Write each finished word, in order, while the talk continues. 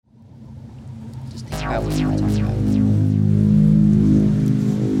talk about what you want to talk about.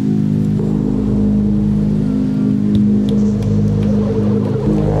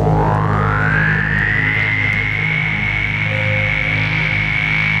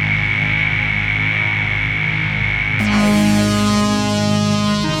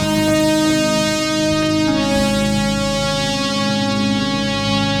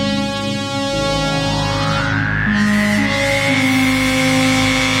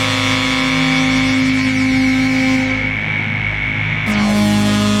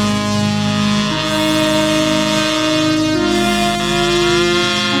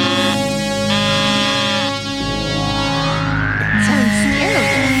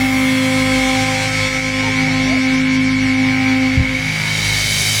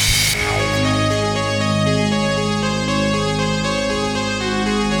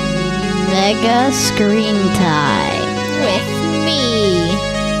 Mega Screen Time with me,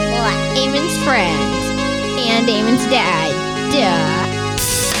 Eamon's friend, and Eamon's dad. Duh.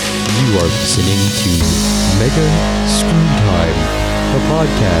 You are listening to Mega Screen Time, a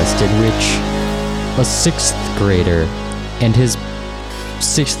podcast in which a 6th grader and his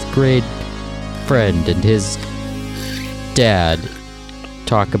 6th grade friend and his dad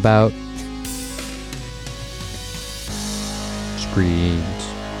talk about screens.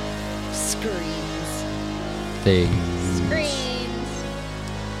 Things.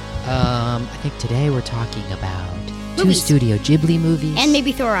 I think today we're talking about Movies. 2 Studio Ghibli movies. And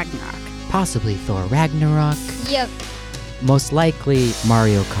maybe Thor Ragnarok. possibly Thor Ragnarok. Yep. Most likely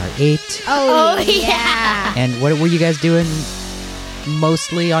Mario Kart 8. Oh yeah. And what were you guys doing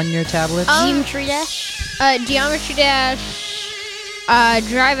mostly on your tablets? Geometry Dash. Geometry Dash.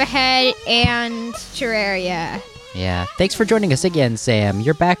 Drive Ahead and Terraria. Yeah. Thanks for joining us again, Sam.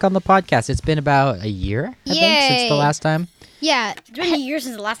 You're back on the podcast. It's been about a year, I think, since the last time. Yeah. It's been a year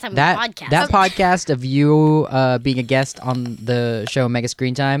since the last time we podcasted. That podcast of you being a guest on the show Mega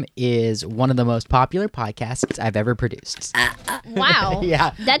Screen Time is one of the most popular podcasts I've ever produced. Wow.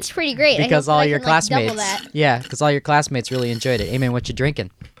 Yeah. That's pretty great. Because all your classmates. double that. Yeah, because all your classmates really enjoyed it. Amen, what you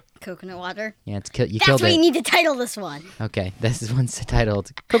drinking? Coconut water. Yeah, you That's killed what it. you need to title this one. Okay, this is one's titled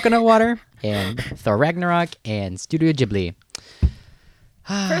Coconut Water and Thor Ragnarok and Studio Ghibli.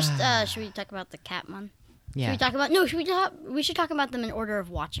 First, should we talk about the cat one? Yeah. Should we talk about we should talk about them in order of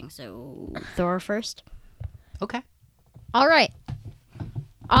watching. So Thor first. Okay. All right.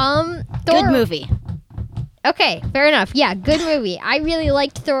 Thor. Good movie. Okay, fair enough. Yeah, good movie. I really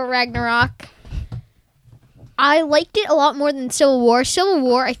liked Thor Ragnarok. I liked it a lot more than Civil War. Civil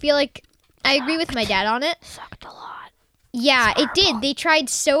War, I feel like I agree with my dad on it. Sucked a lot. Yeah, it did. They tried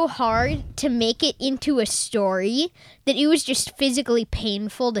so hard to make it into a story that it was just physically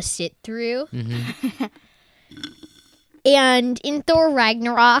painful to sit through. Mm-hmm. And in Thor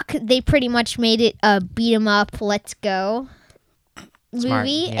Ragnarok, they pretty much made it a beat 'em up, let's go Smart,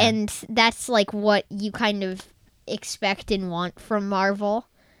 movie, yeah. and that's like what you kind of expect and want from Marvel.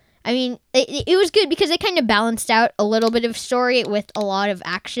 I mean, it was good because they kind of balanced out a little bit of story with a lot of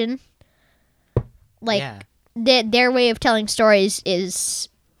action. Like, yeah. their way of telling stories is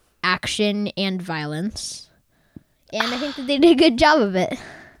action and violence. And I think that they did a good job of it.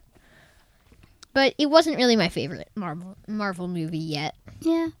 But it wasn't really my favorite Marvel movie yet.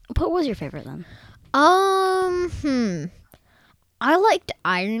 Yeah. What was your favorite then? I liked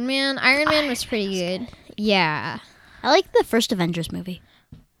Iron Man. Iron Man was pretty good. Yeah. I like the first Avengers movie.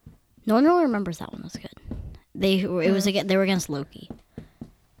 No one really remembers that one was good. They were against Loki.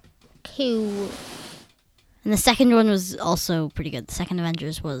 Cool. And the second one was also pretty good. The second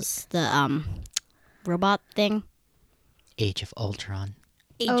Avengers was the robot thing. Age of Ultron.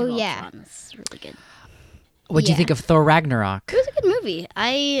 Age Oh, of yeah. Ultron. It's really good. What'd you think of Thor Ragnarok? It was a good movie.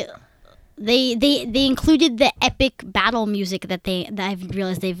 They included the epic battle music that I've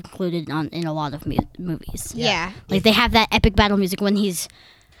realized they've included in a lot of movies. Yeah. Like they have that epic battle music when he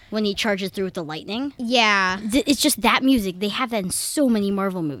charges through with the lightning. Yeah. It's just that music. They have that in so many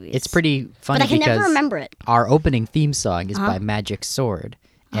Marvel movies. It's pretty funny But I can because never remember it. our opening theme song is by Magic Sword.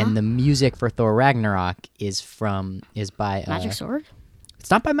 And the music for Thor Ragnarok is by Magic Sword? It's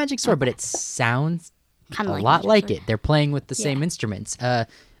not by Magic Sword, but it sounds Kind a of lot Magic like Sword. it. They're playing with the same instruments. You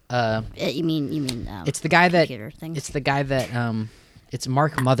mean It's the guy that computer things? it's the guy that it's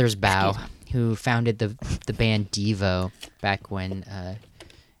Mark Mothersbaugh who founded the band Devo back when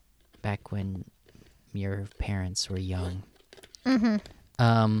your parents were young. Mm-hmm.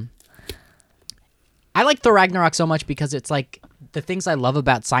 I like Thor Ragnarok so much because it's like the things I love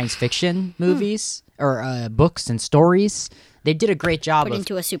about science fiction movies or books and stories. They did a great job Put of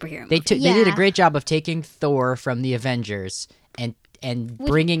into a superhero movie. they did a Yeah. great job of taking Thor from the Avengers and and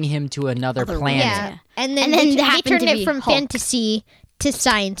bringing him to another Other planet. Yeah, and then, And then they happened turned to it be from Hulk. fantasy to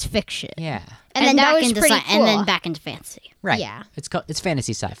science fiction. Yeah. And then that back was into pretty and then cool. back into fantasy. Right. Yeah. It's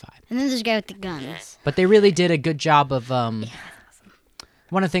fantasy sci-fi. And then there's a guy with the guns. But they really did a good job of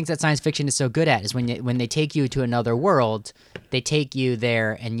one of the things that science fiction is so good at is when they take you to another world, they take you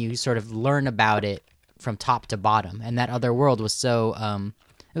there and you sort of learn about it from top to bottom. And that other world was so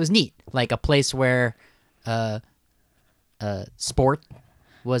it was neat, like a place where sport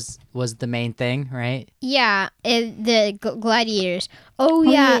was the main thing, right? Yeah, the gladiators. Oh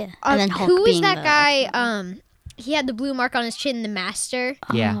yeah. yeah. And then Hulk who was being that the guy? He had the blue mark on his chin, the master.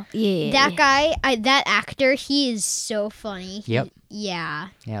 Yeah. Yeah. That guy, that actor, he is so funny. Yep. Yeah.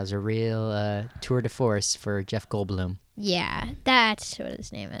 Yeah, it was a real tour de force for Jeff Goldblum. Yeah, that's what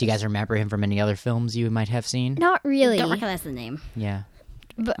his name is. Do you guys remember him from any other films you might have seen? Not really. Don't recognize the name. Yeah.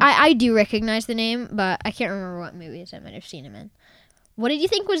 But I do recognize the name, but I can't remember what movies I might have seen him in. What did you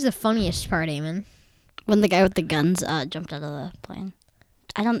think was the funniest part, Eamon? When the guy with the guns jumped out of the plane.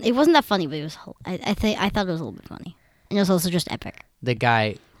 It wasn't that funny, but it was. I thought it was a little bit funny, and it was also just epic. The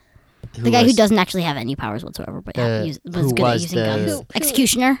guy The guy who doesn't actually have any powers whatsoever, but was who good at was using the- guns. Who-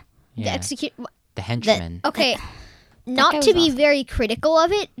 Executioner. The yeah, execute. the henchman. Okay, guy not was to be awesome. very critical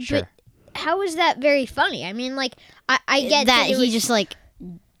of it, Sure. but how is that very funny? I mean, like I get that it he was- just like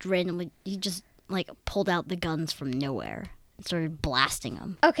randomly like pulled out the guns from nowhere and started blasting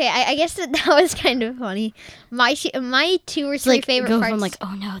them. Okay, I guess that was kind of funny. My 2 or 3 Like favorite go parts. from like,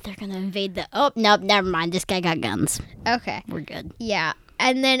 oh no, they're gonna invade the. Oh nope, never mind. This guy got guns. Okay, We're good. yeah,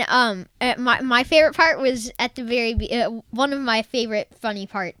 and then my favorite part was at the very one of my favorite funny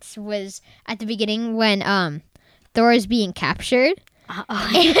parts was at the beginning when Thor is being captured.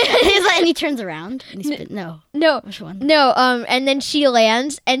 And he turns around and he no. No, Which one? no, and then she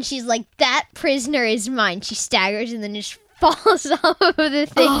lands and she's like, "That prisoner is mine." She staggers and then just falls off of the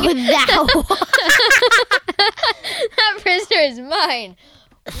thing. Oh, that one. That prisoner is mine.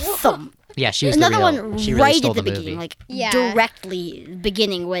 Thump. Yeah, she was Another the real, one she really right stole at the movie. beginning, like Yeah. directly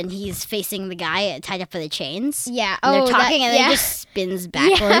beginning when he's facing the guy tied up for the chains. Yeah. And they're oh, talking that, and yeah. then he just spins Yeah.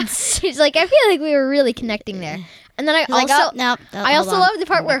 backwards. She's like, I feel like we were really connecting there. And then I He's also, like, oh, no, I also love the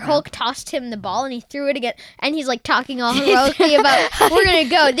part where Hulk tossed him the ball and he threw it again, and he's like talking all heroically about, "We're gonna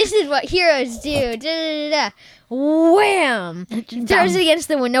go. This is what heroes do." Da, da, da, da. Wham! Throws it against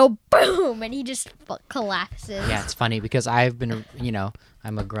the window. Boom! And he just collapses. Yeah, it's funny because I've been,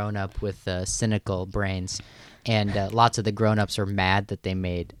 I'm a grown up with cynical brains, and lots of the grown ups are mad that they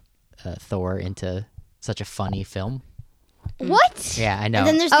made Thor into such a funny film. What? Yeah, I know. And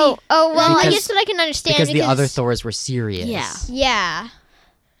then there's Oh, well, I Because- guess that I can understand because the other Thors were serious. Yeah. Yeah.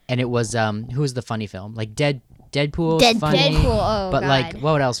 And it was who was the funny film? Like Deadpool. Deadpool. Funny, Deadpool. Oh, but God. like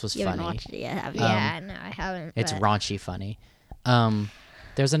what else was you haven't funny? watched it yet, have you? Yeah, no, I haven't. It's but raunchy funny.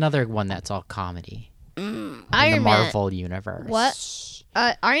 There's another one that's all comedy in the Iron Man. Marvel universe. What?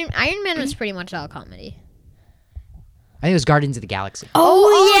 Iron Man was pretty much all comedy. I think it was Guardians of the Galaxy. Oh,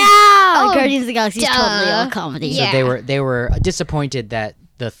 yeah! oh, Guardians of the Galaxy is duh. totally all comedy. Yeah. So they were disappointed that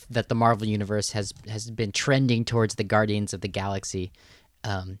the Marvel universe has been trending towards the Guardians of the Galaxy.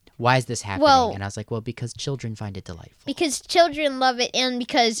 Why is this happening? Well- And I was like, well, because children find it delightful. Because children love it, and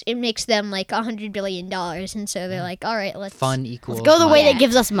because it makes them like $100 billion, and so they're like, "All right, let's Fun equals Go the way money. that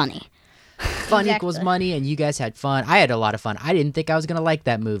gives us money. Fun equals Exactly. money, and you guys had fun. I had a lot of fun. I didn't think I was gonna like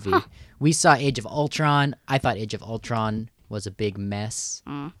that movie. We saw Age of Ultron. I thought Age of Ultron was a big mess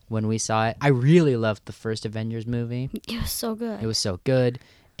when we saw it. I really loved the first Avengers movie. It was so good. It was so good,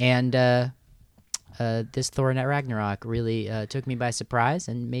 and this Thor at Ragnarok really took me by surprise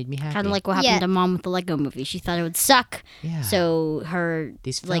and made me happy. Kind of like what happened Yeah. to Mom with the Lego movie. She thought it would suck. Yeah. So her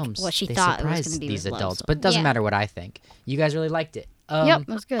these like films, what she they thought it was surprised going to be these was low, adults, so- but it doesn't Yeah. matter what I think. You guys really liked it. Yep, it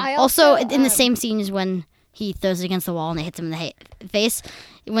was good. I Also, also, in the same scene as when he throws it against the wall and it hits him in the face.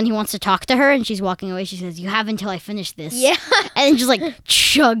 When he wants to talk to her and she's walking away, she says, "You have until I finish this." Yeah. And then just like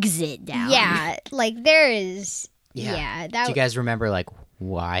chugs it down. Yeah, like there is. Yeah. Yeah, Do that you guys remember like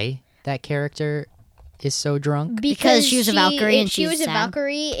why that character is so drunk? Because she was a Valkyrie and she she's was a sad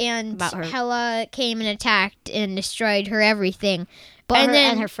Valkyrie, and about her. Hela came and attacked and destroyed her everything. But and her,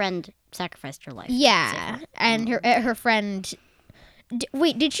 then and her friend sacrificed her life. yeah, and her friend.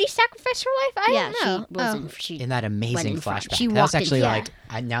 Wait, did she sacrifice her life? I Yeah, don't know. she wasn't. She In that amazing in front. flashback. She That was walked in actually front.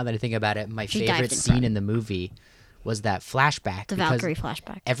 like now that I think about it, my She favorite dived in scene front. in the movie was that flashback. the because Valkyrie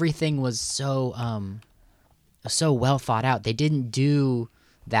flashback. everything was so well thought out. They didn't do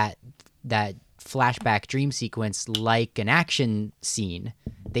that flashback dream sequence like an action scene.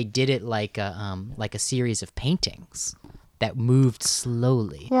 They did it like a series of paintings that moved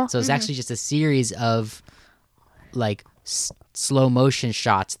slowly. Yeah. So it's actually just a series of like slow motion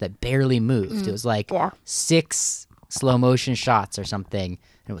shots that barely moved. It was like 6 slow motion shots or something.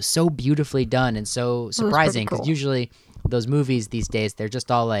 And it was so beautifully done and so surprising because usually those movies these days, they're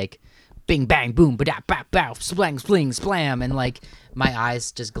just all like bing, bang, boom, ba-da, bow, bow, splang, spling, splam. And like my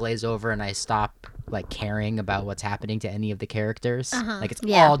eyes just glaze over and I stop like caring about what's happening to any of the characters. Like it's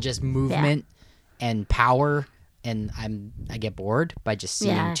all just movement and power. And I get bored by just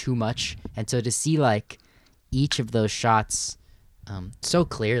seeing too much. And so to see like each of those shots so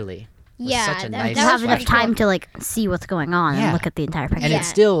clearly was such a nice You have enough cool. time to like see what's going on and look at the entire picture. and it's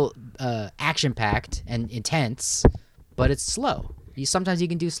still action packed and intense, but it's slow. Sometimes you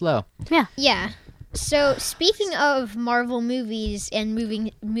can do slow. Yeah. So speaking of Marvel movies and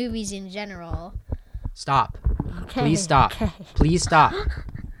movies in general, Stop. Please stop. Please stop.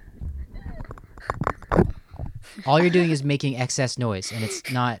 All you're doing is making excess noise, and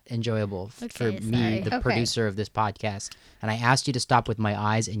it's not enjoyable for me, the producer of this podcast. And I asked you to stop with my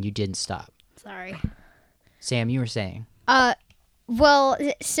eyes, and you didn't stop. Sorry. Sam, you were saying. well,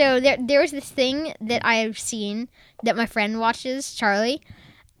 so there was this thing that I've seen that my friend watches, Charlie,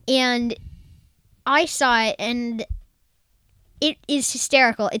 and I saw it, and it is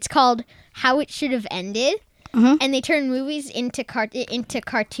hysterical. It's called How It Should Have Ended. And they turn movies into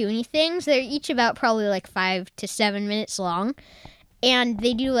cartoony things. They're each about probably like 5 to 7 minutes long, and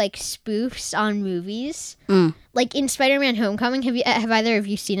they do like spoofs on movies. Like in Spider-Man: Homecoming, have either of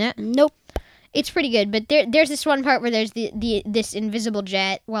you seen it? Nope. It's pretty good, but there's this one part where there's this invisible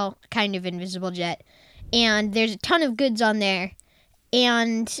jet, well, kind of invisible jet, and there's a ton of goods on there,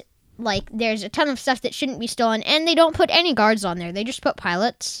 and like there's a ton of stuff that shouldn't be stolen, and they don't put any guards on there. They just put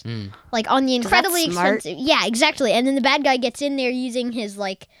pilots, like on the incredibly expensive. Yeah, exactly. And then the bad guy gets in there using his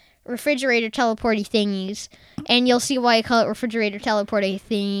like refrigerator teleporty thingies, and you'll see why I call it refrigerator teleporty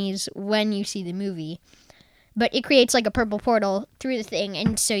thingies when you see the movie. But it creates like a purple portal through the thing,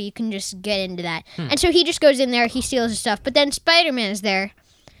 and so you can just get into that. And so he just goes in there, he steals his stuff, but then Spider-Man is there,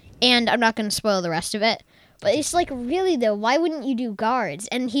 and I'm not going to spoil the rest of it. But it's like, really, though, why wouldn't you do guards?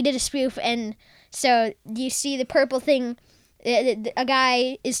 And he did a spoof, and so you see the purple thing. A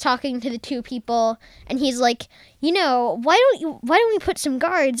guy is talking to the two people, and he's like, why don't we put some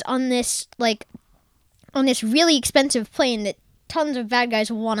guards on this really expensive plane that tons of bad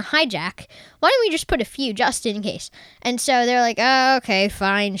guys will want to hijack? Why don't we just put a few just in case? And so they're like, oh, okay,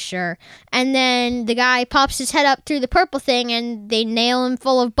 fine, sure. And then the guy pops his head up through the purple thing, and they nail him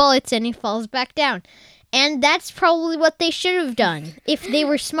full of bullets, and he falls back down. And that's probably what they should have done if they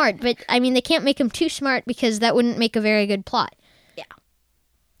were smart. But, I mean, they can't make him too smart because that wouldn't make a very good plot. Yeah.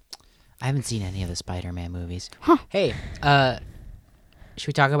 I haven't seen any of the Spider-Man movies. Hey, should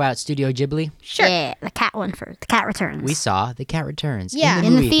we talk about Studio Ghibli? Sure. Yeah, the cat one first. The Cat Returns. We saw The Cat Returns Yeah. in the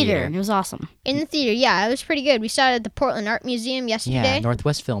in movie the theater. And it was awesome. In the theater, yeah, it was pretty good. We saw it at the Portland Art Museum yesterday. Yeah,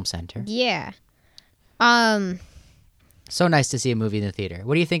 Northwest Film Center. Yeah. So nice to see a movie in the theater.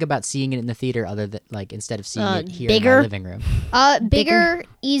 What do you think about seeing it in the theater other than like instead of seeing it here bigger? in my living room? Bigger,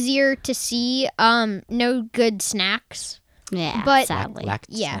 easier to see. No good snacks. Yeah, But- sadly. Lacked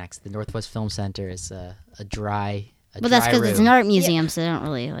Yeah. snacks. The Northwest Film Center is a dry But that's because it's an room. art museum, so they don't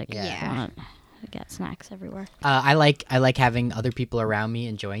really like Yeah. want to get snacks everywhere. I like having other people around me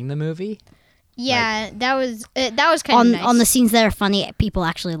enjoying the movie. Yeah, that was kind of nice. On the scenes that are funny, people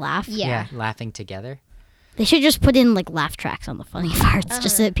actually laugh. Yeah. Laughing together. They should just put in like laugh tracks on the funny parts,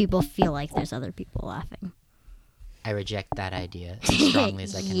 just so that people feel like there's other people laughing. I reject that idea as strongly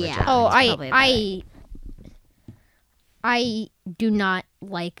as I can Yeah. reject Oh, it. probably I do not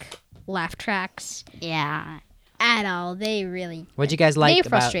like laugh tracks Yeah. at all. They really What'd you guys like they about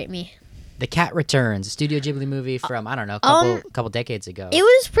frustrate me. The Cat Returns, a Studio Ghibli movie from, I don't know, a couple decades ago? It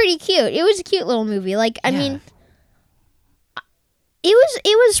was pretty cute. It was a cute little movie. Like, I Yeah. mean,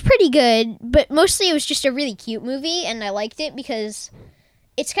 it was pretty good, but mostly it was just a really cute movie, and I liked it because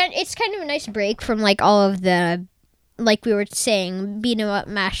it's kind of a nice break from like all of the, like we were saying, beat 'em up,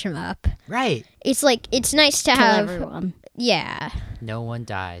 mash 'em up. Right. It's like it's nice to Kill have, everyone. yeah, No one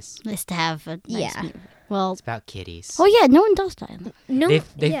dies. Nice to have a nice Yeah. movie. Well, It's about kitties. oh yeah, no one does die in that. no,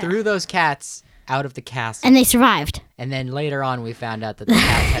 They yeah. threw those cats out of the castle. And they survived. And then later on, we found out that the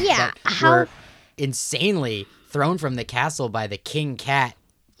cats had, Yeah, that how- were insanely thrown from the castle by the king cat,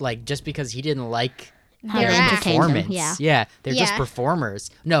 like just because he didn't like How Their they act. entertained them. performance. Yeah. They're just Yeah. performers.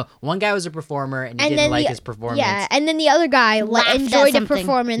 No, one guy was a performer and he And didn't then like the- his performance. Yeah, and then the other guy Laughed at enjoyed the something.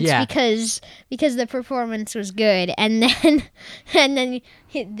 performance Yeah. because the performance was good, and then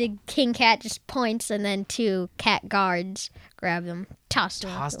the king cat just points, and then 2 cat guards grab them, tossed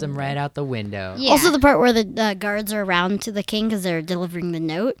them right out the window. Yeah. Also, the part where the guards are around to the king because they're delivering the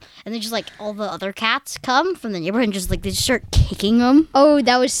note, and then just like all the other cats come from the neighborhood and just like they just start kicking them. Oh,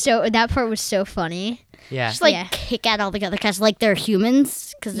 that part was so funny. Yeah. Just like Yeah. kick at all the other cats like they're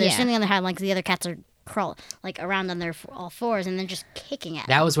humans because they're Yeah. standing on their hind legs. The other cats are crawl like around on their all fours and then just kicking at.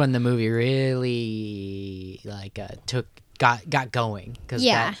 That was when the movie really like got going because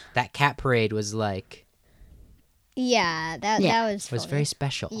Yeah. that cat parade was like Yeah, that was was funny. very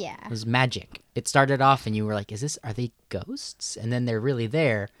special. Yeah. It was magic. It started off and you were like, are they ghosts? And then they're really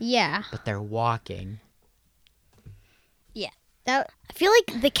there, Yeah. but they're walking. That I feel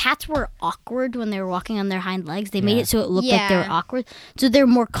like the cats were awkward when they were walking on their hind legs. They made Yeah. it so it looked like they were Yeah. awkward. So they're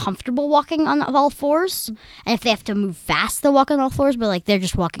more comfortable walking on all fours. And if they have to move fast, they'll walk on all fours. But like they're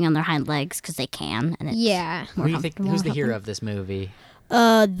just walking on their hind legs because they can. And it's yeah. Who more do you think? comfortable. Who's the hero of this movie?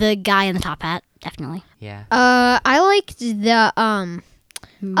 The guy in the top hat, definitely. Yeah. I liked the Oh,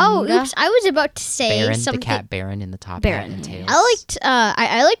 Muda? oops! I was about to say Baron, something. the cat Baron in the top Baron, hat and yeah. tails.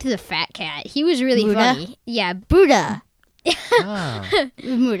 I liked the fat cat. He was really Muda? funny. Yeah, Buddha. Oh.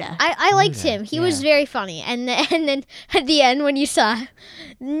 Muda. I liked Muda, him. He was yeah. very funny. And then at the end when you saw,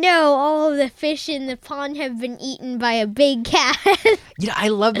 no, all of the fish in the pond have been eaten by a big cat. I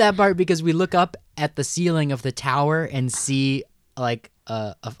love that part because we look up at the ceiling of the tower and see like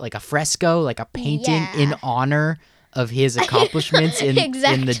a fresco, like a painting Yeah. in honor of his accomplishments in the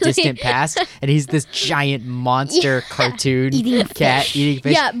Exactly. distant past, and he's this giant monster cartoon Eating cat fish. eating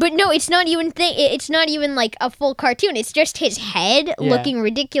fish. Yeah, but no, it's not even it's not even like a full cartoon. It's just his head looking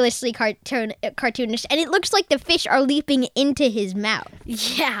ridiculously cartoonish, and it looks like the fish are leaping into his mouth.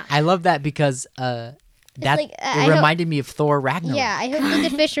 Yeah. I love that because that like, I it hope- reminded me of Thor Ragnarok. Yeah, I hope that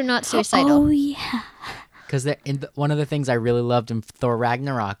the fish are not suicidal. Oh yeah. Because one of the things I really loved in Thor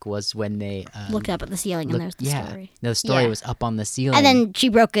Ragnarok was when they Looked up at the ceiling and there's the story. The story Yeah. was up on the ceiling. And then she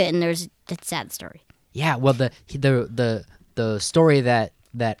broke it and there's a sad story. yeah, well the story that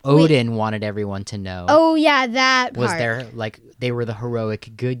Odin wanted everyone to know Oh yeah, that was part. they were the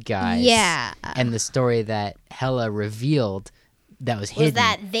heroic good guys. Yeah. And the story that Hela revealed that was Was hidden.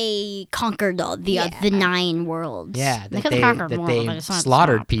 that they conquered all the 9 worlds. Yeah, that could've they conquered more, but it's not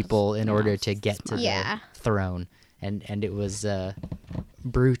slaughtered stopped. people in order to get to Yeah. the throne, and it was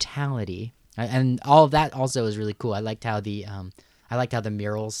brutality, and all of that also was really cool. I liked how the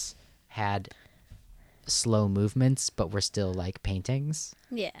murals had slow movements, but were still like paintings,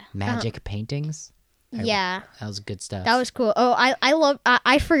 Yeah. magic paintings. Yeah. That was good stuff. That was cool. Oh,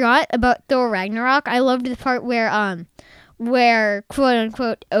 I forgot about Thor Ragnarok. I loved the part where quote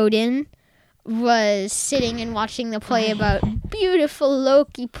unquote Odin was sitting and watching the play about beautiful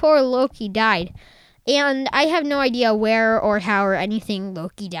Loki. Poor Loki died. And I have no idea where or how or anything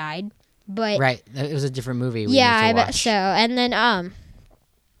Loki died. But right. It was a different movie. We yeah, used to I bet watch. so. And then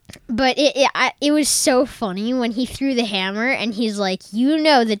but it was so funny when he threw the hammer and he's like, you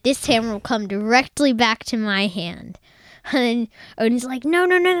know that this hammer will come directly back to my hand. And then Odin's like, no.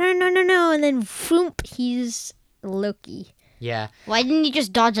 And then whoop, he's Loki. Yeah. Why didn't you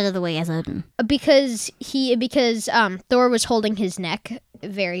just dodge out of the way as Odin? Because Thor was holding his neck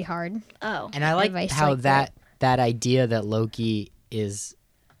very hard. Oh. And I like Advice how like that idea that Loki is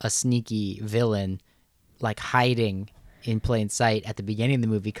a sneaky villain, like hiding in plain sight at the beginning of the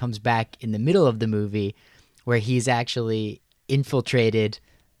movie, comes back in the middle of the movie, where he's actually infiltrated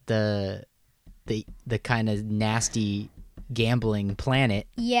the kind of nasty gambling planet,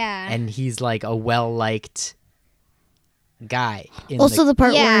 Yeah. and he's like a well-liked guy. Also, the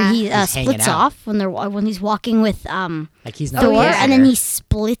part Yeah. where he He's hanging splits out. off when he's walking with like he's not Thor, a and then character. he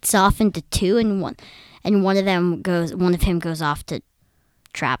splits off into 2, and one of him goes off to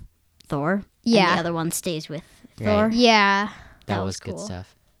trap Thor. Yeah. And the other one stays with Right. Thor. Yeah. that that was was good cool.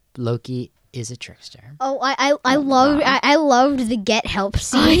 stuff. Loki is a trickster. Oh, I loved the get help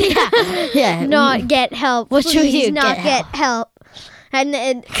scene. Yeah. Not get help. What should we please, do? Not Get get help. And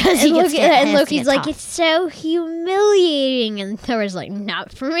Because he gets and has to Loki's get like, tough. it's so humiliating, and Thor's like,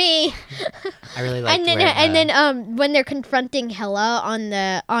 not for me. I really like. And then when they're confronting Hela on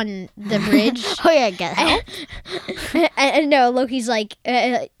the bridge, Oh yeah, get help. and no, Loki's like,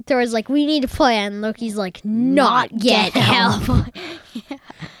 Thor's like, we need a plan. Loki's like, not get help.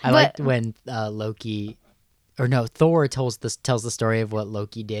 I liked when Loki, or no, Thor tells the story of what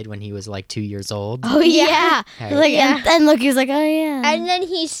Loki did when he was like 2 years old. Oh yeah. Okay. Like, Yeah. and Loki's like, oh yeah. And then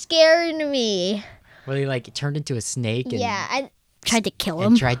he scared me. Where he like turned into a snake and, Yeah, and tried to kill him.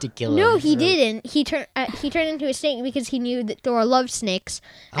 and tried to kill him. no, he Or- didn't. He turned into a snake because he knew that Thor loved snakes,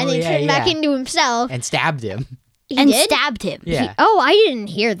 and Oh, then he yeah, turned back yeah. into himself. and stabbed him. and did? stabbed him. Yeah. I didn't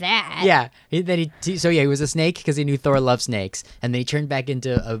hear that. Yeah. He was a snake because he knew Thor loved snakes, and then he turned back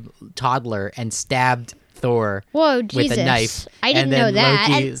into a toddler and stabbed Thor Whoa, Jesus. with a knife. I didn't and then know that.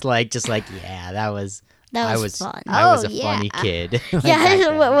 Loki's yeah, that was fun. I was Oh, a yeah. funny kid. Like Yeah, back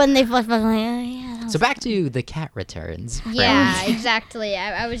then. when they flushed back, I'm like, oh, yeah. So back to the cat returns. Yeah, friends. exactly.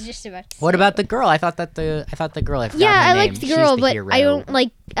 I was just about to say. What about the girl? I thought the girl. I forgot Yeah, her I name. liked the She's girl, the but hero.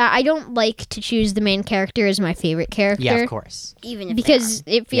 I don't like to choose the main character as my favorite character. Yeah, of course. Even if Because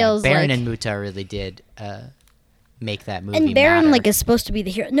it feels Baron like and Muta really did make that movie. and Baron matter. is supposed to be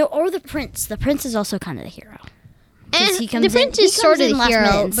the hero. No, or the prince. The prince is also kind of the hero. and he comes the prince in- is he sort comes of in the last minute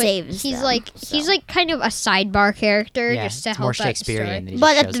hero, and but saves he's them, he's so. like kind of a sidebar character Yeah, just to it's help more out the story. Shakespearean. Than he But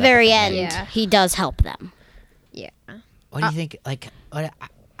just at shows the up very the end, Yeah. he does help them. Yeah. What do you think?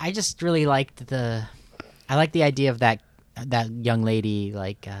 I just really liked I like the idea of that young lady.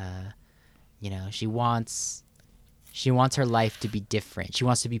 She wants her life to be different. She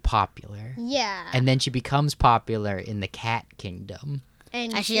wants to be popular, Yeah. and then she becomes popular in the cat kingdom.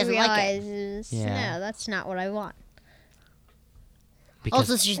 And And she she doesn't like it. realizes, Yeah. no, that's not what I want.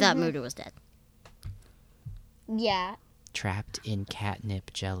 Because Also, she thought Muta was dead. Yeah. trapped in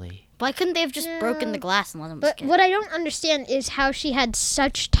catnip jelly. Why couldn't they have just broken the glass and let him But escape? what I don't understand is how she had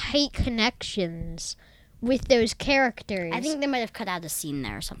such tight connections with those characters. I think they might have cut out a scene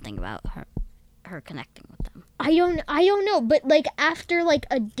there or something about her connecting with them. I don't know, but after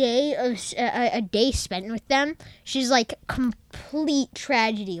a day of a day spent with them, she's complete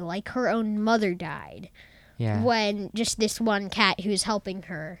tragedy, like her own mother died. Yeah. When just this one cat who's helping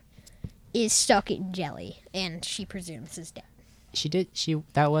her is stuck in jelly and she presumes is dead.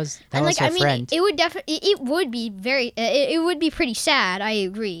 That was And her friend. it would definitely it would be very it would be pretty sad, I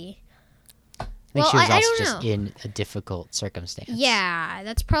agree. I think well, she was I also don't just know. in a difficult circumstance. Yeah,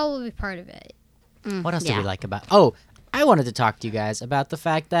 that's probably part of it. What else did we like about? Oh, I wanted to talk to you guys about the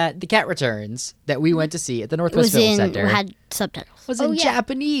fact that the Cat Returns that we went to see at the It Northwest was Film Center had subtitles. was Oh, in yeah.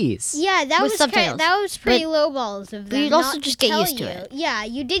 Japanese. Yeah, that With was subtitles. that was pretty But low balls of them. you'd also not just to get tell used to you. it. Yeah,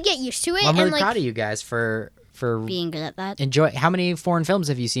 you did get used to it. Well, I'm and really proud of you guys for Being good at that. enjoy. How many foreign films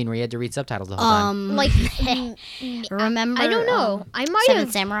have you seen where you had to read subtitles the whole time? Remember? I don't know. I might Seven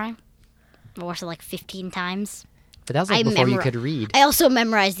have. Samurai. I watched it 15 times. But that was I before you memori- could read. I also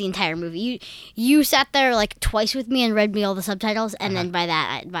memorized the entire movie. You sat there twice with me and read me all the subtitles, and then by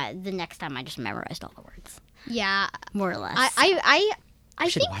the next time I just memorized all the words, Yeah, more or less. I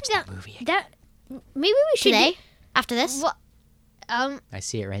should think watch that that movie again. that maybe we should Today, after this, Well, I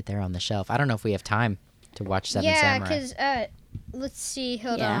see it right there on the shelf. I don't know if we have time to watch Seven yeah, Samurai. because let's see.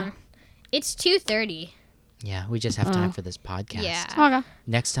 Hold Yeah. on. It's 2:30. Yeah, we just have time for this podcast. Yeah. okay.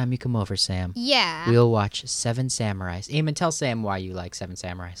 Next time you come over, Sam, Yeah. we'll watch Seven Samurais. Eamon, tell Sam why you like Seven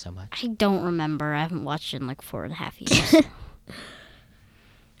Samurai so much. I don't remember. I haven't watched it in 4.5 years.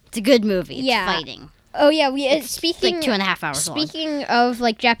 It's a good movie. It's Yeah. fighting. Oh yeah. We It's speaking 2.5 hours long. Speaking of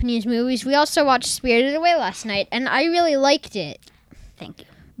Japanese movies, we also watched Spirited Away last night, and I really liked it. Thank you.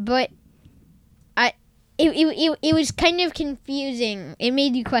 But it was kind of confusing. It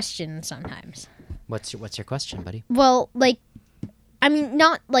made you question sometimes. What's your question, buddy? Well, I mean,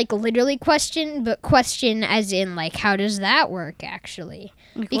 not literally question, but question as in how does that work actually?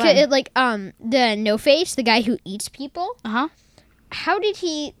 Because the No Face, the guy who eats people, Uh-huh. how did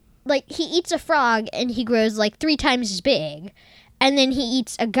he he eats a frog and he grows 3 times as big, and then he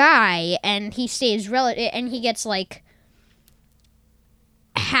eats a guy and he stays and he gets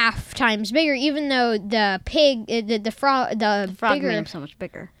half times bigger, even though the pig, the frog Frog bigger, made him so much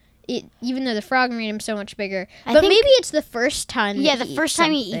bigger. even though the frog made him so much bigger. I But think- maybe it's the first time. Yeah, that the he first eats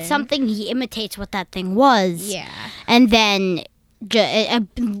time he eats something, he imitates what that thing was. Yeah. And then a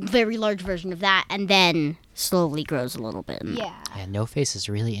very large version of that, and then slowly grows a little bit. Yeah. Yeah, No Face is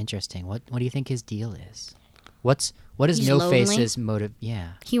really interesting. What do you think his deal is? What is He's No lonely. Face's motive?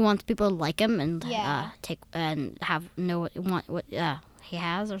 Yeah. He wants people to like him and Yeah. take and know what he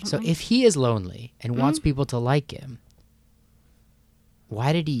has or So something. if he is lonely and wants people to like him,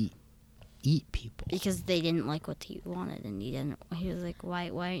 why did he eat people? Because they didn't like what he wanted, and he didn't. He was like, "Why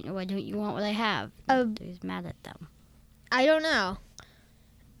don't you want what I have?" He's mad at them. I don't know.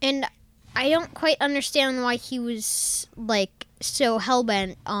 And I don't quite understand why he was so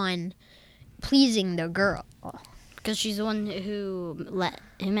hellbent on pleasing the girl. Because she's the one who let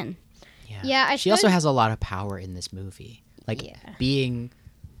him in. Yeah, I She also suppose- has a lot of power in this movie. Yeah. being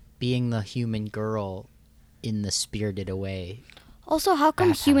the human girl in the Spirited Away. Also, how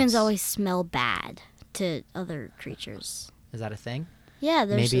come humans Bathhouse. always smell bad to other creatures? Is that a thing? Yeah,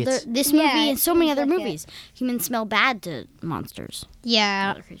 there's Maybe it's- this movie Yeah, and so many seems other like it. movies. Humans smell bad to monsters,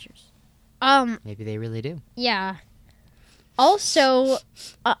 Yeah. other creatures. Maybe they really do. Yeah. Also,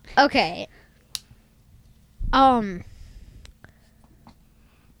 okay.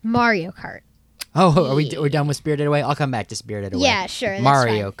 Mario Kart. Oh, we're done with Spirited Away? I'll come back to Spirited Away. Yeah, sure. That's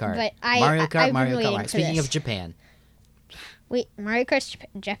Mario fine. Kart. But Mario Kart, I've been Mario waiting Kart. for Speaking this. of Japan. Wait, Mario Kart's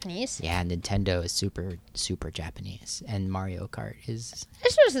Japanese? Yeah, Nintendo is super, super Japanese. And Mario Kart is... I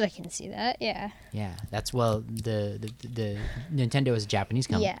suppose I can see that, yeah. Yeah, that's, well, the Nintendo is a Japanese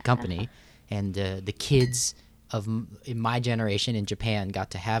company. And the kids in my generation in Japan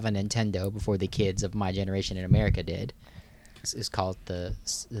got to have a Nintendo before the kids of my generation in America did. It's called the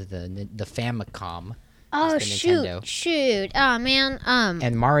Famicom. Oh, the Nintendo. shoot. Oh, man.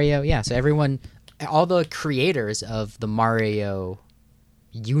 And Mario, yeah. So everyone, all the creators of the Mario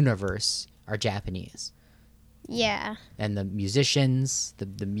universe are Japanese. Yeah. And the musicians,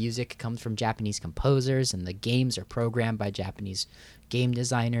 the music comes from Japanese composers, and the games are programmed by Japanese game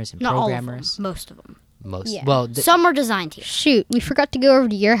designers and Not programmers. all of them. Most of them. Yeah. Well, Some are designed here. Shoot, we forgot to go over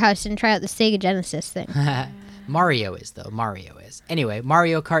to your house and try out the Sega Genesis thing. Mario is. Anyway,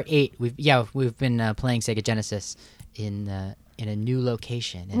 Mario Kart 8. We've been playing Sega Genesis in a new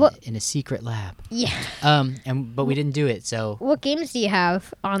location in a secret lab. Yeah. But we didn't do it. So What games do you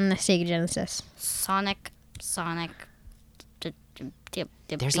have on the Sega Genesis? Sonic.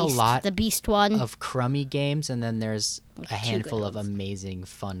 There's Beast, a lot The Beast one. of crummy games, and then there's a handful of amazing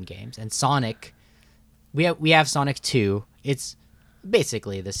fun games. And Sonic, we have Sonic 2. It's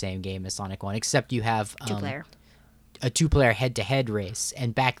basically the same game as Sonic 1, except you have Two-player. a two-player head-to-head race.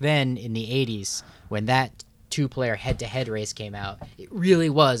 And back then in the 80s, when that two-player head-to-head race came out, it really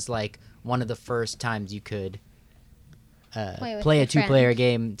was like one of the first times you could play a two-player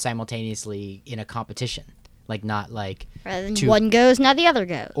game simultaneously in a competition. Like, not like Rather than one goes, now the other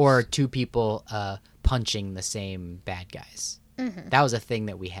goes. or two people punching the same bad guys. Mm-hmm. That was a thing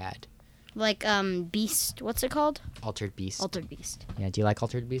that we had. Like Beast. What's it called? Altered Beast. Altered Beast. Yeah, do you like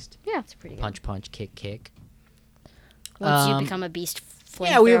Altered Beast? Yeah, it's pretty good. Punch, kick. Once you become a beast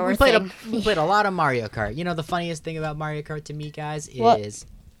flamethrower Yeah, we thing. played a lot of Mario Kart. You know, the funniest thing about Mario Kart to me, guys, What? is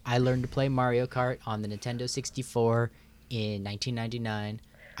I learned to play Mario Kart on the Nintendo 64 in 1999.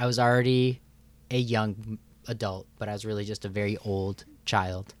 I was already a young adult, but I was really just a very old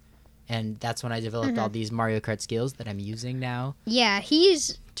child. And that's when I developed all these Mario Kart skills that I'm using now. Yeah, he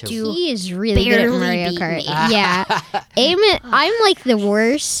is To really good at barely Mario beat Kart. me. Yeah. I'm like the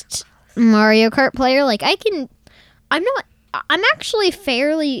worst Mario Kart player. Like I'm actually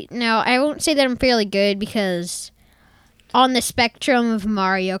fairly, no, I won't say that I'm fairly good, because on the spectrum of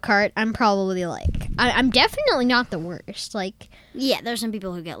Mario Kart, I'm probably like, I'm definitely not the worst. Like, Yeah, there's some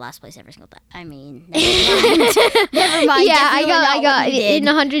people who get last place every single time. I mean, never mind. Never mind. yeah, I Definitely got not what you in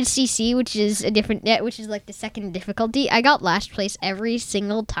did. 100cc, which is a different, which is like the second difficulty. I got last place every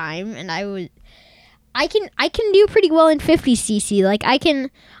single time, and I can do pretty well in 50cc. Like I can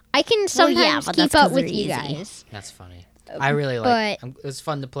sometimes but keep that's up 'cause with they're you easy. guys. That's funny. I really like but- it was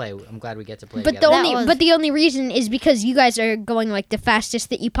fun to play. I'm glad we get to play But the together. was- only reason is because you guys are going like the fastest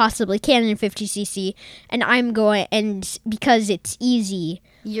that you possibly can in 50cc, and I'm going, and because it's easy,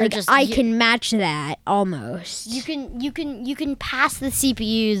 You're like just I can match that almost. You can pass the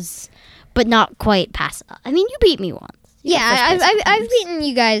CPUs, but not quite pass. I mean, you beat me once. You got Yeah, first place I've sometimes. beaten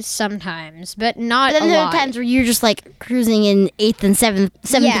you guys sometimes, but not But then a there lot. are times where you're just like cruising in 8th and 7th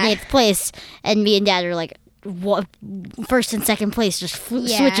Yeah. and 8th place, and me and Dad are like first and second place, just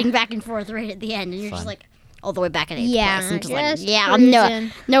Yeah. switching back and forth right at the end, and you're just Fun. like all the way back at 8th Yeah, place. I'm just like, just yeah, I'm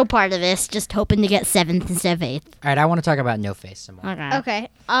cruising. no part of this. Just hoping to get 7th instead of 8th. All right, I want to talk about No Face some more. Okay. Okay.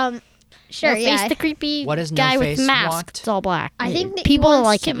 Sure. No Yeah. Face, the creepy What does No guy Face with mask. want? It's all black. I think that people he wants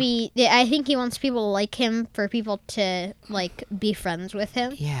like to him. be. I think he wants people to like him, for people to like be friends with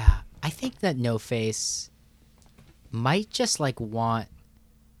him. Yeah, I think that No Face might just like want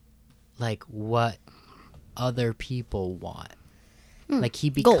like what other people want. Like he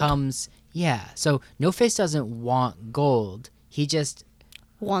Gold. becomes so No Face doesn't want gold. He just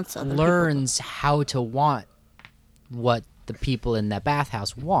Wants other learns how to want what the people in that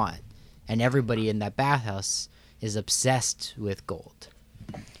bathhouse want. And everybody in that bathhouse is obsessed with gold.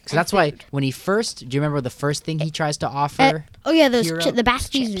 So that's why when he first, do you remember the first thing he tries to offer? Oh yeah, those Hero? the bath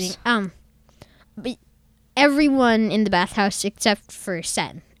Excuse chips. me. But everyone in the bathhouse except for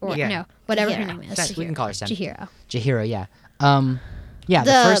Sen, or Yeah. no, whatever her Chihiro. name is. Sen, we can call her Sen. Chihiro. Jahiro, yeah. The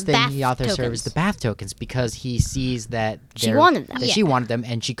The first thing bath he offers her tokens. was the bath tokens, because he sees that She wanted them. that she wanted them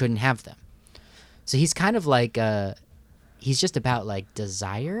and she couldn't have them. So he's kind of like he's just about like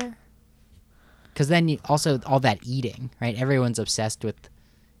desire. Because then also all that eating, right? Everyone's obsessed with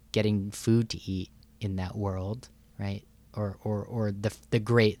getting food to eat in that world, right? Or the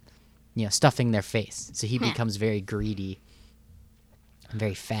great stuffing their face. So he becomes very greedy and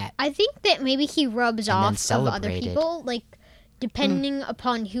very fat. I think that maybe he rubs And then off of other celebrated. people. Like, depending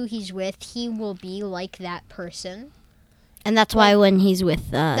upon who he's with, he will be like that person. And that's why when he's with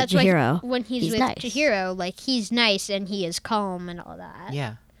That's Chihiro, why when he's with nice. Chihiro, like, he's nice and he is calm and all that.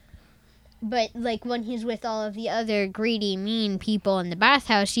 Yeah. But, like, when he's with all of the other greedy, mean people in the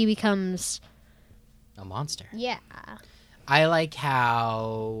bathhouse, he becomes... A monster. Yeah. I like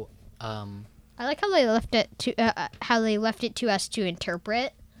how I like how they left it to us to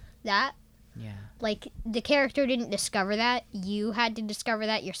interpret that. yeah. Like, the character didn't discover that. You had to discover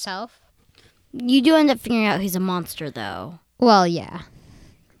that yourself. you do end up figuring out he's a monster, though, Well, yeah.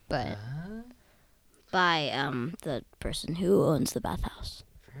 But by the person who owns the bathhouse.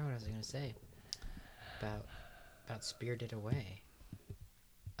 I forgot what I was gonna say about Spirited Away.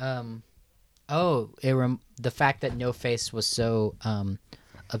 The fact that No Face was so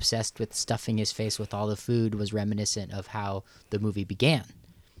obsessed with stuffing his face with all the food was reminiscent of how the movie began.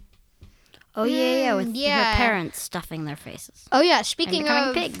 Oh, yeah, with yeah. her parents stuffing their faces. oh yeah, And speaking becoming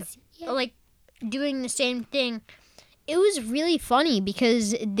of pigs. like doing the same thing, it was really funny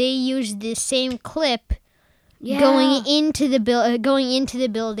because they used the same clip going into the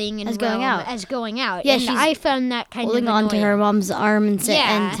building and As going out. as going out. Yeah, and she's I found that kind holding of on to her annoying. mom's arm and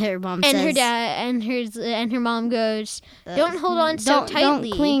Yeah. her mom And says, her dad and her mom goes, "Don't hold on so don't, tightly.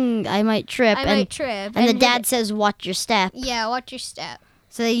 Don't cling, I might trip." I and, might trip." And the her dad says, "Watch your step." "Yeah, watch your step."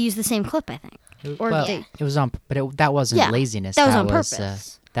 So they use the same clip, I think. Or well, they- it was on, but that wasn't Yeah, laziness. that was on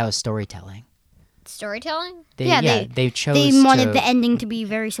purpose. That was storytelling. Storytelling. They chose They wanted to, the ending to be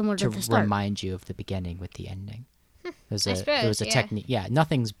very similar to to the start. remind you of the beginning with the ending. It was I a suppose, yeah. technique. Yeah,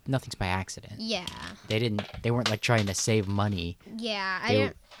 nothing's by accident. Yeah, They weren't like trying to save money. yeah. I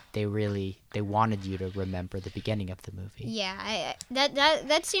They don't. they wanted you to remember the beginning of the movie. Yeah,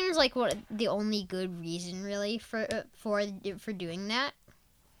 that seems like what the only good reason really for doing that.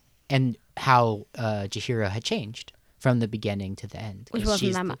 And how Chihiro had changed from the beginning to the end. Which 'cause wasn't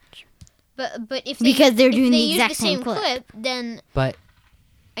she's that the- much. But if Because they're if doing they the use exact the same same clip. then But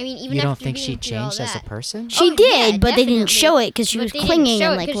I mean, even you don't after think being she through all changed as a that- person? She Oh, did, yeah, but they didn't definitely. show it because she But was they didn't clinging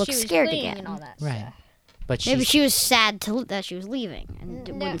show and it like 'cause looked she was scared clinging again. and all that Right. stuff. But Maybe she's, she was sad that she was leaving and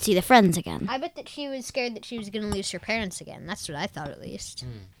No. wouldn't see the friends again. I bet that she was scared that she was going to lose her parents again. That's what I thought, at least.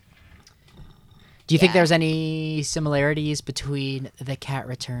 do you think yeah. there's any similarities between The Cat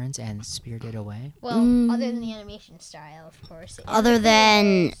Returns and Spirited Away? Well, other than the animation style, of course. It Other is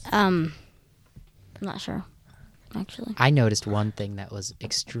than close. I'm not sure, actually. I noticed one thing that was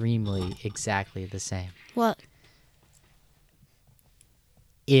extremely exactly the same. What?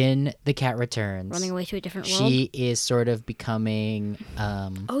 In The Cat Returns, Running away to a different world? she is sort of becoming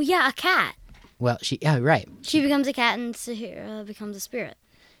Oh yeah, a cat. right. She becomes a cat and Sahira becomes a spirit.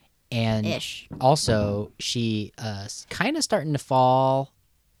 And Ish. also she kind of starting to fall.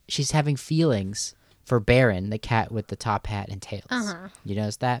 She's having feelings for Baron, the cat with the top hat and tails. Uh-huh. You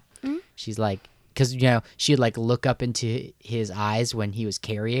notice that? Mm-hmm. She's like, because she'd like look up into his eyes when he was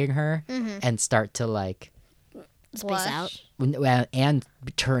carrying her and start to like Space Blush. out. and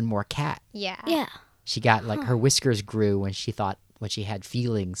turn more cat. Yeah. Yeah. She got like her whiskers grew when she had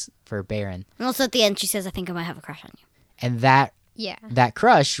feelings for Baron, And also at the end she says, "I think I might have a crush on you." and that Yeah.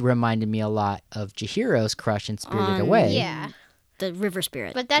 crush reminded me a lot of Chihiro's crush in Spirited Away. Yeah. The river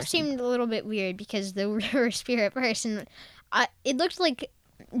spirit. But that seemed a little bit weird because the river spirit person, it looked like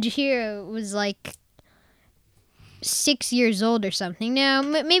Jahiro was like 6 years old or something. Now,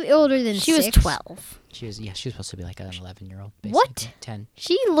 maybe older than She was 6. 12. She was supposed to be like an 11-year-old. What? 10.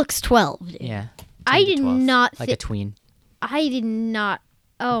 She looks 12, dude. Yeah. 10 I to did 12. not like a tween. I did not.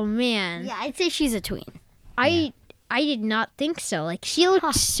 Oh man. Yeah, I'd say she's a tween. I did not think so. Like she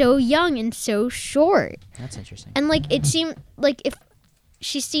looked so young and so short. That's interesting. And like it seemed like if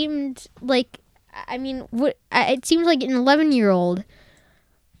she seemed like it seems like an 11-year-old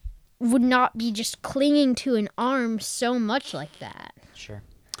would not be just clinging to an arm so much like that. Sure.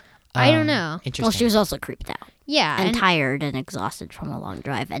 I don't know. Interesting. Well, she was also creeped out Yeah, and tired and exhausted from a long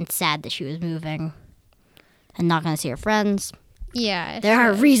drive and sad that she was moving and not going to see her friends. yeah. There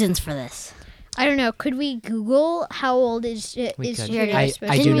are reasons for this. I don't know. Could we Google how old is We could. Shihiro I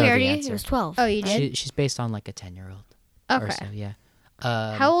supposed do to Didn't know we the already? answer. It was 12. Oh, you did. She's based on like a 10-year-old Okay. or so. Yeah.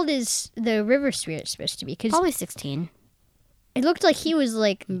 How old is the river spirit supposed to be? Because Probably 16, it looked like he was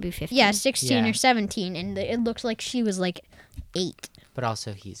like maybe 15. 16 Yeah. or 17, and it looked like she was like 8. But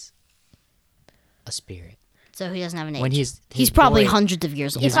also he's a spirit. So he doesn't have an age. When He's his probably boy, hundreds of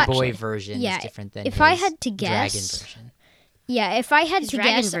years old. his actually. boy version Yeah, is different than if his I had to dragon guess- version. Yeah, if I had His to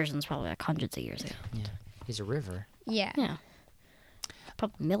dragon guess, version's probably like hundreds of years ago. Yeah. He's a river. yeah. Yeah.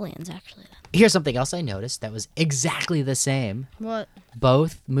 Probably millions, actually. Here's something else I noticed that was exactly the same. What?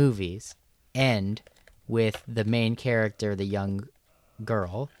 Both movies end with the main character, the young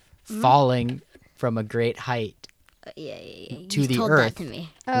girl, falling from a great height Yeah. to You the told earth that to me.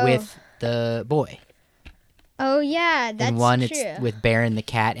 Oh. with the boy. Oh yeah, that's In one, true. it's with Baron the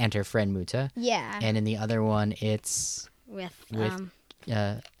cat and her friend Muta, yeah. and in the other one, it's With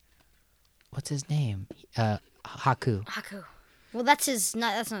what's his name? Haku. Haku. Well, that's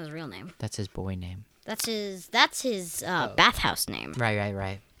not his real name. That's his boy name. That's his bathhouse name.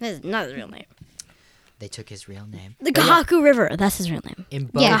 Right. That's not his real name. They took his real name. The Gahaku River. That's his real name. In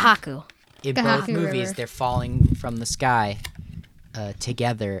both, Yeah. Gahaku. in Gahaku both movies, River. they're falling from the sky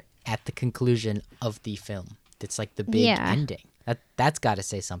together at the conclusion of the film. It's like the big Yeah. ending. That's got to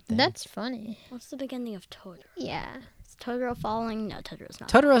say something. That's funny. What's the beginning of Totoro? Yeah. Is Totoro falling? No, Totoro's not.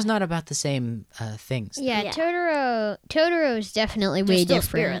 Totoro's not about the same things. Yeah, Yeah. Totoro's definitely way There's still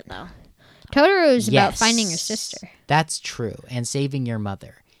different. spirit, though. Totoro's about Yes. finding your sister. That's true, and saving your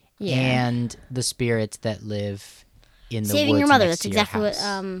mother, Yeah. and the spirits that live in the Saving woods your mother. next That's to your exactly what.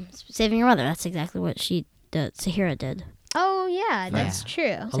 house. Saving your mother. That's exactly what Sahira did. Oh yeah, that's true.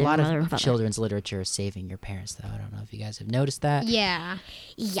 A Saving lot mother and of father. children's literature is saving your parents, though. I don't know if you guys have noticed that. Yeah.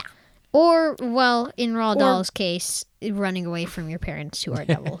 Yeah. Or well, in Roald Dahl's case, running away from your parents who are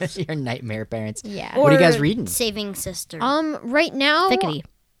devils. Your nightmare parents. Yeah. What are you guys Or reading? Saving sister. Right now, Thickety.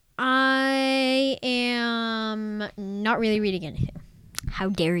 I am not really reading anything. How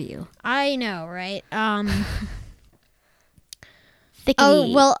dare you? I know, right? Thickety.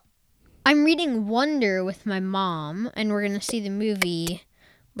 Oh, well, I'm reading Wonder with my mom, and we're going to see the movie,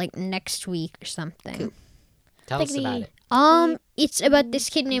 like, next week or something. Cool. Tell us about it. It's about this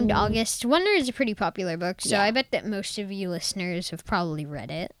kid named August. Wonder is a pretty popular book, so Yeah. I bet that most of you listeners have probably read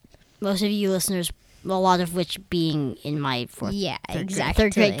it. Most of you listeners, a lot of which being in my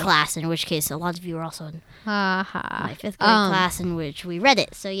third grade class, in which case a lot of you are also in Ha ha. my fifth grade class, in which we read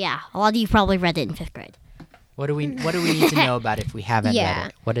it. So yeah, a lot of you probably read it in fifth grade. What do we need to know about it if we haven't Yeah. read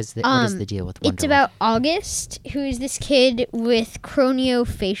it? What is the deal with Wonder It's about August, who is this kid with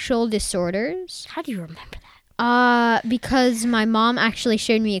craniofacial disorders. How do you remember that? Because my mom actually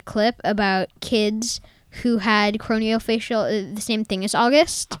showed me a clip about kids who had craniofacial, the same thing as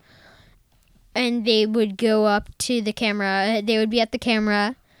August. And they would go up to the camera, they would be at the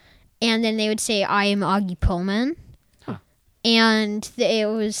camera, and then they would say, "I am Augie Pullman." Huh. And it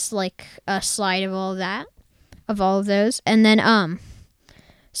was like a slide of all of those. And then,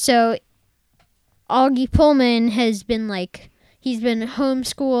 so Augie Pullman has been he's been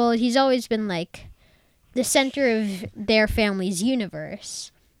homeschooled. He's always been the center of their family's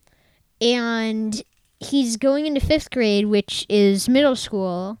universe. And he's going into 5th grade, which is middle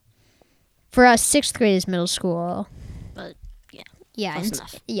school. For us, 6th grade is middle school. But yeah, Yeah, close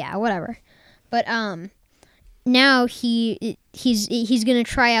enough. yeah, whatever. But now he's gonna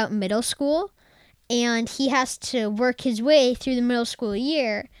try out middle school, and he has to work his way through the middle school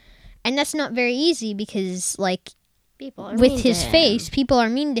year, and that's not very easy because People are mean with to his him. face, people are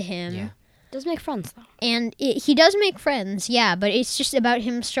mean to him. Yeah. Does make friends though. And he does make friends, yeah, but it's just about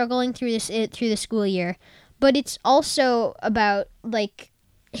him struggling through the school year. But it's also about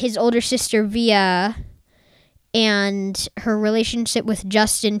his older sister Via and her relationship with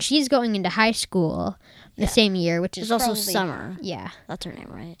Justin. She's going into high school the same year, which is There's also probably- Summer. Yeah, That's her name,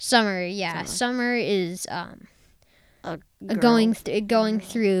 right? Summer. Yeah, Summer is A going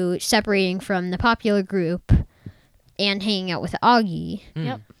through separating from the popular group and hanging out with Augie.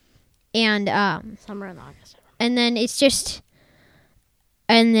 Yep. And Summer and August. and then it's just,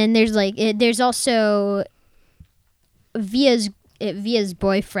 and then there's also Via's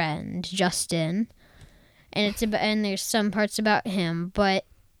boyfriend Justin, and it's about, and there's some parts about him, but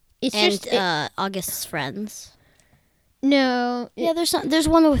it's And just August's friends. no. Yeah, there's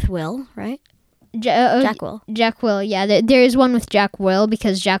one with Will, right? Jack Will. Jack Will, yeah. There is one with Jack Will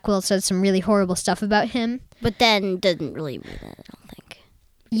because Jack Will said some really horrible stuff about him. But then didn't really mean it, I don't think.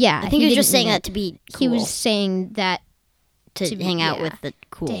 Yeah, I think he was just didn't saying mean that to be cool. He was saying that to be- hang out yeah, with the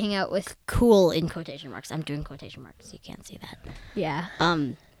cool. to hang out with. Cool in quotation marks. I'm doing quotation marks. You can't see that. Yeah.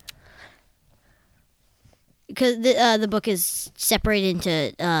 Because the book is separated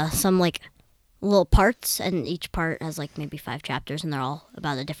into some little parts, and each part has maybe 5 chapters, and they're all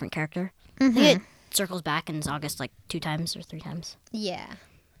about a different character. I think it circles back and is August 2 times or 3 times. Yeah.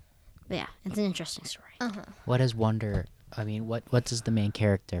 But yeah, it's an interesting story. What is Wonder? I mean, what does the main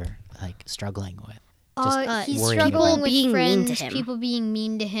character struggling with? He's worrying struggling about- with Being mean friends, to him. people being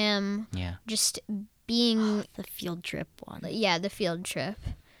mean to him, Yeah. just being The field trip one. the field trip.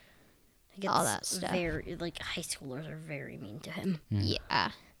 all that stuff. Very, like, high schoolers are very mean to him.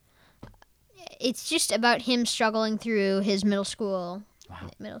 Yeah. It's just about him struggling through his middle school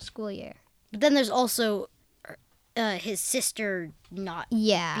year. But then there's also his sister not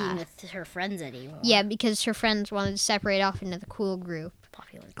being with her friends anymore. Yeah, because her friends wanted to separate off into the cool group.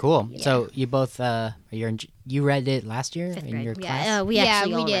 Popular. Cool. Yeah. So you both you read it last year Fifth in grade. your class? We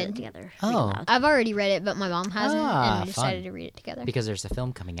actually we all read did. it together. Oh. Read aloud. I've already read it, but my mom hasn't, and we decided fun. to read it together. Because there's a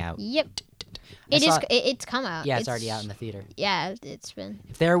film coming out. Yep. I saw it. It's come out. Yeah, it's already out in the theater. Yeah, it's been.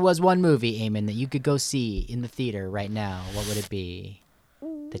 If there was one movie, Eamon, that you could go see in the theater right now, what would it be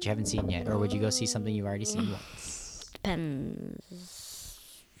that you haven't seen yet? Or would you go see something you've already seen once? Depends.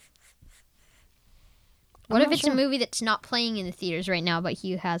 What if it's a movie that's not playing in the theaters right now, but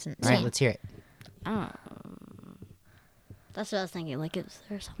Hugh hasn't All right, seen? let's hear it. That's what I was thinking. Like, is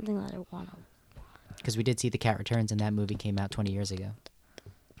there something that I want to... Because we did see The Cat Returns, and that movie came out 20 years ago.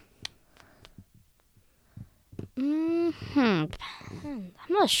 I'm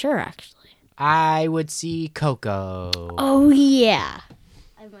not sure, actually. I would see Coco. Oh, yeah.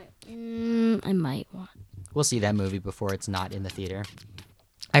 I might want... We'll see that movie before it's not in the theater.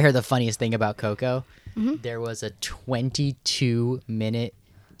 I heard the funniest thing about Coco. There was a 22-minute...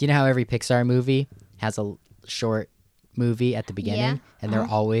 Do you know how every Pixar movie has a short movie at the beginning? Yeah. And they're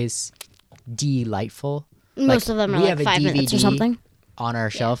always delightful? Most of them are we like have a 5 minutes or DVD something. on our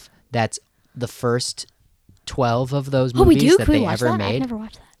shelf that's the first 12 of those Oh, we movies do? that Can we they watch ever that? made. I've never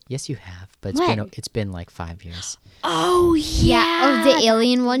watched that. Yes, you have, but When? it's been like 5 years. Oh, Yeah. Oh, the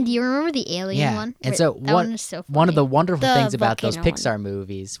alien one. Do you remember the alien one? And so That one is so one of the funny. wonderful The things about those volcano Pixar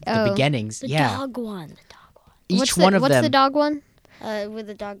movies, the Oh. beginnings, The yeah, dog one. each one of what's them. the dog one? Where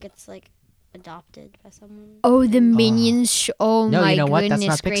the dog gets, like, adopted by someone. Oh, the Minions. Oh No, my you know what? That's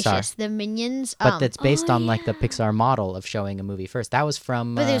goodness not Pixar. gracious. The Minions. But that's based on like the Pixar model of showing a movie first. That was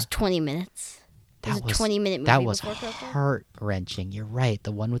from. But there's 20 minutes. There's a 20-minute movie That was before Coco. heart wrenching. You're right.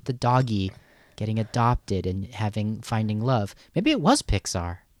 The one with the doggy getting adopted and finding love. Maybe it was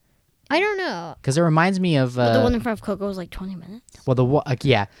Pixar I don't know. because it reminds me of. But the one in front of Coco was like 20 minutes. Well,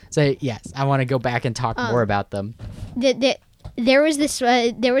 yeah. So yes, I want to go back and talk more about them. There was this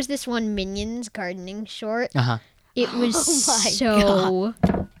one Minions gardening short. Uh huh. It was Oh my so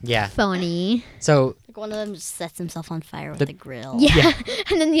Yeah. funny. So Like one of them just sets himself on fire with the grill. Yeah.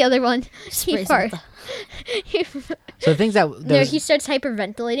 And then the other one, he Sprays farts. so things that No, those, he starts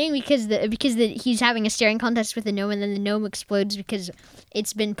hyperventilating because he's having a staring contest with the gnome, and then the gnome explodes because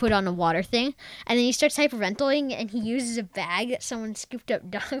it's been put on a water thing, and then he starts hyperventilating, and he uses a bag that someone scooped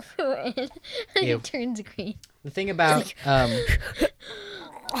up dog poo in, and Ew. it turns green. the thing about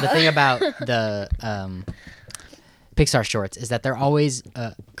the Pixar shorts is that they're always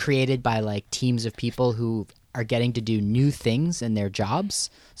created by like teams of people who are getting to do new things in their jobs.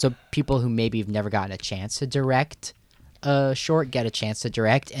 So people who maybe have never gotten a chance to direct a short get a chance to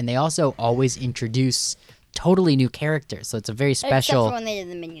direct, and they also always introduce totally new characters. So it's a very Except special. for when they did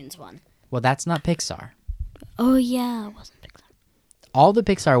the Minions one. Well, that's not Pixar. Oh, yeah. It wasn't Pixar. All the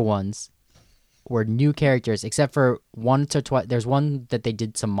Pixar ones were new characters, except for once or twice. There's one that they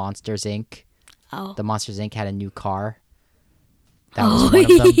did some Monsters Inc. Oh. The Monsters Inc. had a new car. That was one of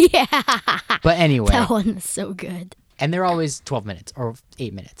them. Yeah. But anyway, That one is so good. and they're always 12 minutes or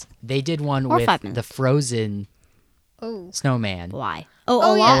 8 minutes. They did one Or with 5 minutes. the Frozen Oh, snowman, Why?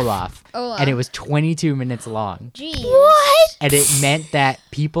 Oh, Olaf. yeah. Olaf, Olaf. and it was 22 minutes long. geez. What? And it meant that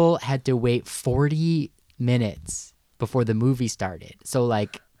people had to wait 40 minutes before the movie started. So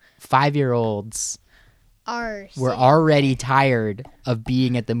like 5-year-olds Are were already tired of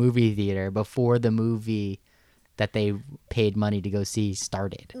being at the movie theater before the movie that they paid money to go see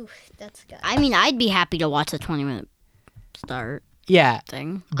started. Oof, that's good. I mean, I'd be happy to watch the 20-minute start Yeah,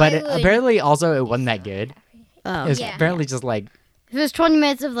 thing. but I would- apparently also it wasn't that good. Oh. It was Yeah. apparently just like It was 20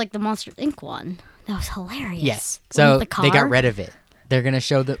 minutes of, like, the Monster Inc. one. That was hilarious. yes. One So with the they got car. rid of it. They're gonna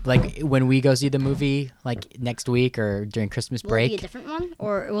show the like when we go see the movie like next week or during Christmas Will it be a break. different one?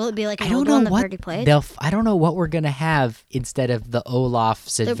 Or will it be, like, I an don't old know one that what already played? I don't know what we're gonna have instead of the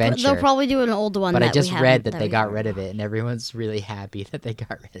Olaf's adventure. They'll probably do an old one. But I that just we read haven't- that they we got haven't. rid of it, and everyone's really happy that they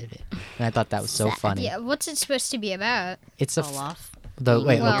got rid of it. And I thought that was so Sad. funny. Yeah, what's it supposed to be about? It's a Olaf.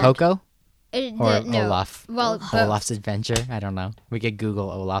 Well, Coco or No. Olaf. Well, both. Olaf's Adventure. I don't know. We could Google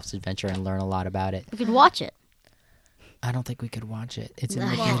Olaf's Adventure and learn a lot about it. We could watch it. I don't think we could watch it. It's in the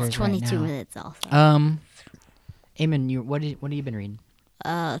Well, theaters it's 22 right now. minutes also. Eamon, what have you been reading?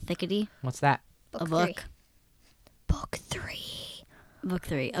 Thickety. What's that? A Book book. 3. Book 3. Book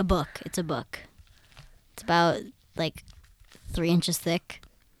 3. A book. It's a book. It's about, like, 3 inches thick.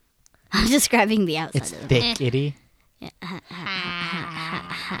 I'm describing the outside It's of it. thick, itty.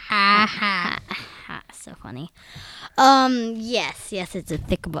 So funny. Yes, it's a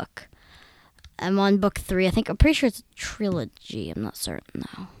thick book. I'm on book 3. I'm pretty sure it's a trilogy. I'm not certain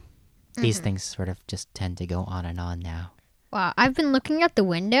though. These things sort of just tend to go on and on now. Wow, I've been looking out the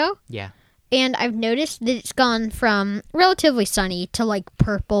window, Yeah. and I've noticed that it's gone from relatively sunny to like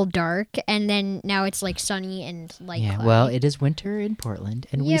purple dark, and then now it's like sunny and like Yeah, cloudy. well, it is winter in Portland,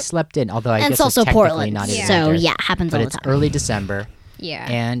 and we Yep. slept in, although I And guess it's also technically Portland, not even so winter. yeah, happens But all it's the time. early December, Yeah.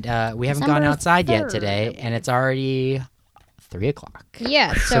 and we haven't gone December outside yet 3rd. today, and it's already 3 o'clock.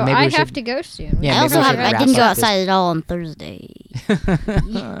 Yeah, So so maybe I we have should- to go soon. Yeah, I maybe also we should I wrap didn't go up this- outside at all on Thursday.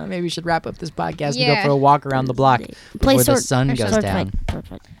 Maybe we should wrap up this podcast and Yeah. go for a walk around the block Play before sword, the sun or goes sword down. fight. Sword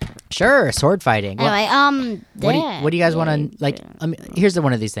fight. Sure, sword fighting. Well, Anyway, what do you guys want to like? Here's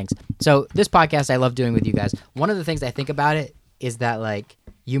one of these things. So this podcast I love doing with you guys. One of the things I think about it is that like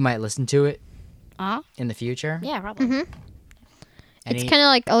you might listen to it in the future. Yeah, probably. It's kind of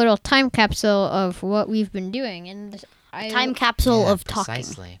like a little time capsule of what we've been doing, and Time capsule Yeah, of talking.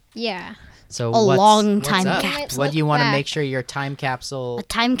 precisely. Yeah. So A long what's time up? capsule. What do you want to Back. make sure your time capsule A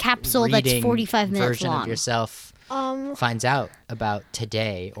time capsule that's reading 45 minutes version long. of yourself Um, finds out about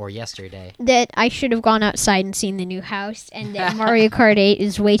today or yesterday? that I should have gone outside and seen the new house, and that Mario Kart 8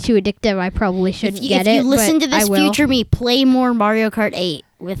 is way too addictive. I probably shouldn't get if it. you listen but to this I will. future me, play more Mario Kart 8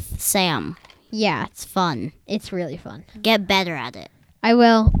 with Sam. Yeah, It's fun. it's really fun. Get better at it. I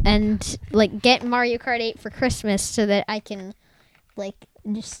will, and like get Mario Kart 8 for Christmas so that I can like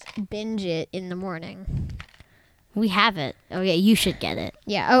just binge it in the morning. We have it. Oh yeah, you should get it.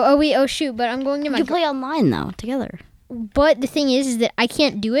 Yeah. Oh shoot! But I'm going to You my. can play online though, together. But the thing is that I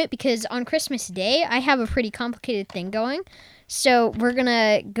can't do it because on Christmas Day I have a pretty complicated thing going. So we're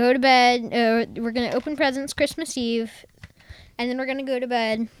gonna go to bed. We're gonna open presents Christmas Eve, and then we're gonna go to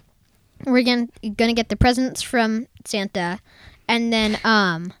bed. We're gonna get the presents from Santa, and then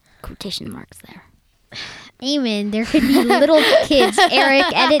Quotation marks there. Eamon, there could be little kids. Eric,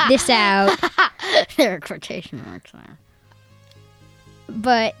 edit this out. There are quotation marks there.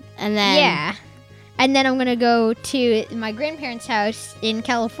 But And then yeah, and then I'm gonna go to my grandparents' house in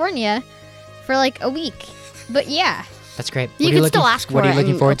California for like a week. But yeah. That's great. You What are can looking, still ask What for are you it looking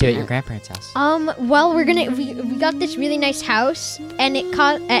and forward to open at your it. grandparents' house? Well, we got this really nice house, and it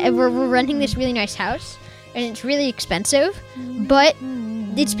cost. We're renting this really nice house, and it's really expensive, but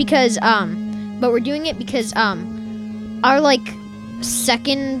it's because but we're doing it because our like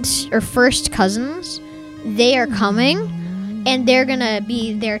second or first cousins, they are coming, and they're gonna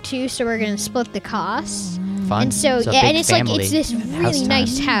be there too, so we're gonna split the costs. Fun. And so, a yeah, big and it's family like it's this house really time.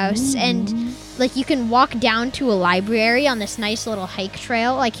 nice house, and like you can walk down to a library on this nice little hike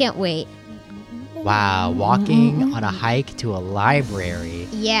trail. I can't wait. Wow, walking on a hike to a library.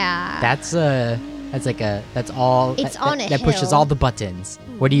 Yeah. That's all. It's that, on that, a that pushes hill. all the buttons.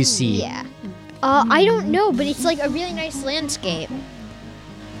 What do you see? Yeah. I don't know, but it's like a really nice landscape.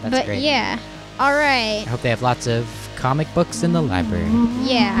 That's but great. yeah. All right. I hope they have lots of comic books in the library.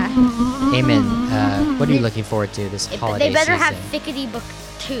 Yeah. Amen. What are you looking forward to this holiday They better have season? Thickety Book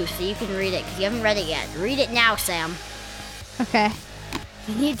 2 so you can read it because you haven't read it yet. Read it now, Sam. Okay.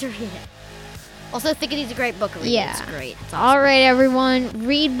 You need to read it. Also, Thickety's a great book. Read Yeah. It's great. It's All right, everyone.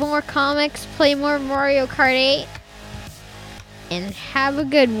 Read more comics, play more Mario Kart 8, and have a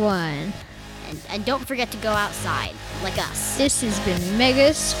good one. And don't forget to go outside, like us. This has been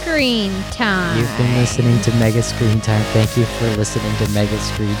Mega Screen Time. You've been listening to Mega Screen Time. Thank you for listening to Mega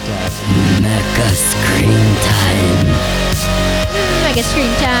Screen Time. Mega Screen Time. Mega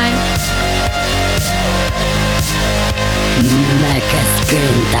Screen Time. Mega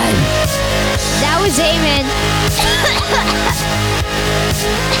Screen Time. That was Eamon.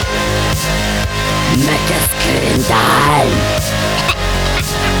 Mega Screen Time.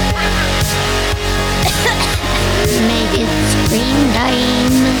 Mega Screen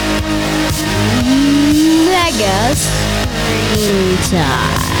Time. Mega Screen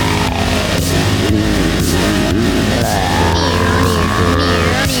Time.